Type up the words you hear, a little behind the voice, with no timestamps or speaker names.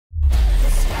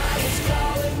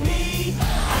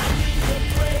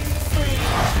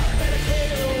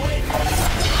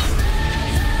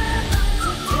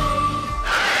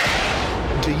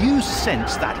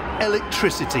sense that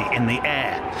electricity in the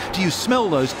air? Do you smell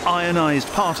those ionized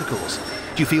particles?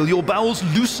 Do you feel your bowels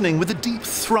loosening with a deep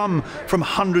thrum from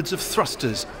hundreds of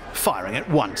thrusters firing at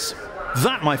once?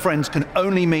 That, my friends, can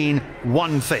only mean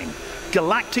one thing.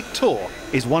 Galactic Tour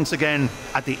is once again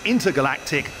at the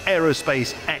Intergalactic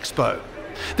Aerospace Expo.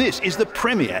 This is the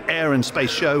premier air and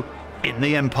space show in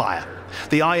the Empire.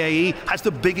 The IAE has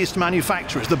the biggest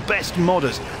manufacturers, the best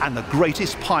modders, and the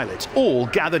greatest pilots, all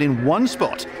gathered in one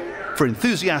spot for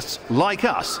enthusiasts like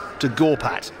us to gawp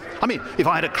at. I mean, if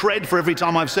I had a cred for every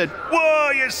time I've said,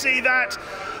 "Whoa, you see that?"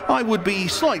 I would be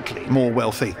slightly more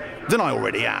wealthy than I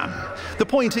already am. The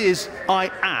point is, I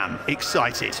am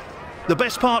excited. The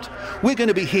best part? We're going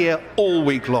to be here all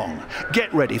week long.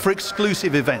 Get ready for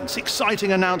exclusive events,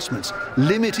 exciting announcements,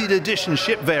 limited edition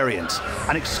ship variants,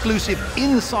 and exclusive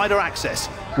insider access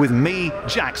with me,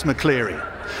 Jax McCleary.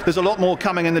 There's a lot more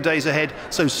coming in the days ahead,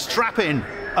 so strap in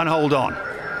and hold on.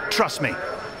 Trust me,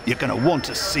 you're going to want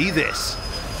to see this.